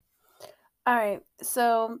All right,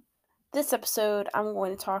 so this episode, I'm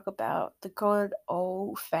going to talk about the good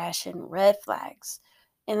old fashioned red flags.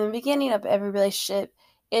 In the beginning of every relationship,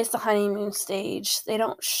 it's the honeymoon stage. They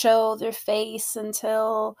don't show their face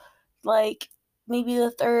until like maybe the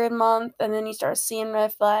third month, and then you start seeing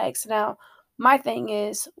red flags. Now, my thing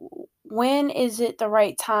is, when is it the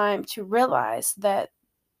right time to realize that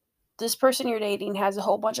this person you're dating has a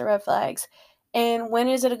whole bunch of red flags? And when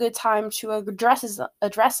is it a good time to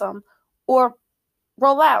address them or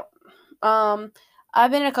roll out? Um,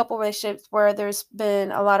 I've been in a couple relationships where there's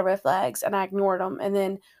been a lot of red flags and I ignored them. And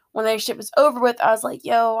then when the relationship was over with, I was like,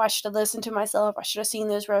 yo, I should have listened to myself. I should have seen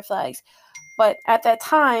those red flags. But at that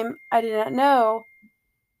time, I did not know.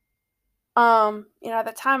 At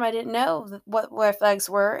the time, I didn't know what red flags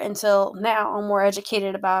were until now. I'm more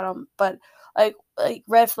educated about them. But like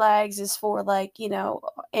red flags is for like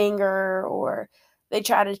anger, or they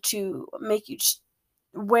try to make you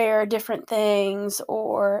wear different things,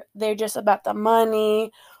 or they're just about the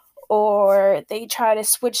money, or they try to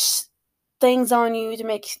switch things on you to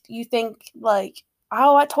make you think like,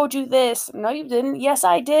 oh, I told you this. No, you didn't. Yes,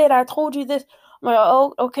 I did. I told you this. I'm like,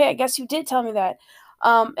 oh, okay, I guess you did tell me that.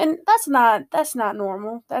 And that's not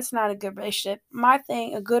normal. That's not a good relationship. My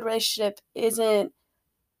thing, a good relationship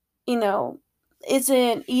you know,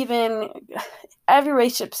 isn't even every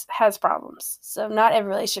relationship has problems. So not every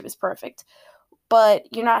relationship is perfect, but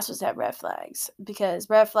you're not supposed to have red flags, because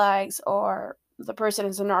red flags are the person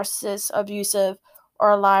is a narcissist, abusive,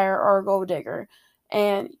 or a liar, or a gold digger.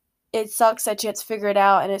 And it sucks that you have to figure it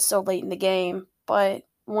out and it's so late in the game. But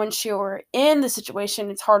once you're in the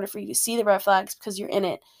situation, it's harder for you to see the red flags because you're in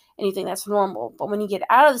it and you think that's normal. But when you get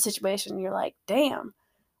out of the situation, you're like, damn,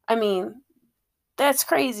 I mean, that's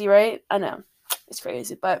crazy, right? I know it's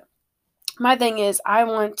crazy, but my thing is I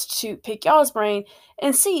want to pick y'all's brain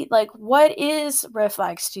and see like what is red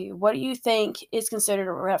flags to you. What do you think is considered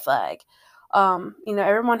a red flag?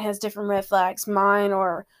 Everyone has different red flags. Mine,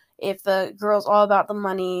 or if the girl's all about the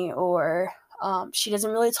money, or she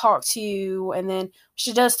doesn't really talk to you, and then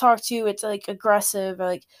she does talk to you, it's like aggressive, or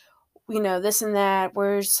like this and that.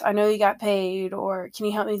 Where's I know you got paid, or can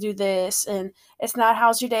you help me do this? And it's not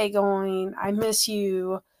how's your day going? I miss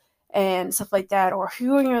you, and stuff like that. Or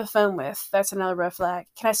who are you on the phone with? That's another red flag.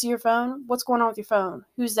 Can I see your phone? What's going on with your phone?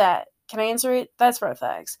 Who's that? Can I answer it? That's red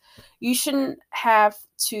flags. You shouldn't have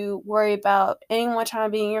to worry about anyone trying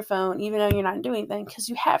to be in your phone, even though you're not doing anything, because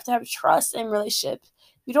you have to have trust in relationships.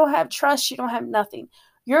 If you don't have trust, you don't have nothing.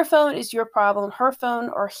 Your phone is your problem. Her phone,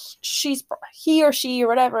 or he or she or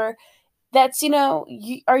whatever, that's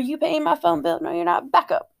are you paying my phone bill? No, you're not.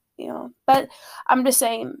 Back up. But I'm just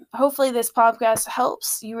saying, hopefully this podcast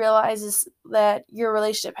helps you realize that your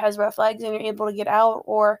relationship has red flags and you're able to get out,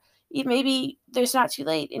 or maybe there's not too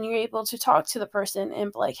late and you're able to talk to the person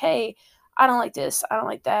and be like, hey, I don't like this, I don't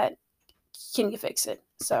like that, can you fix it?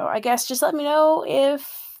 So I guess just let me know if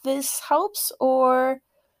this helps, or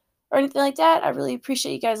anything like that. I really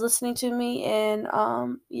appreciate you guys listening to me, and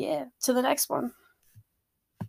yeah, to the next one.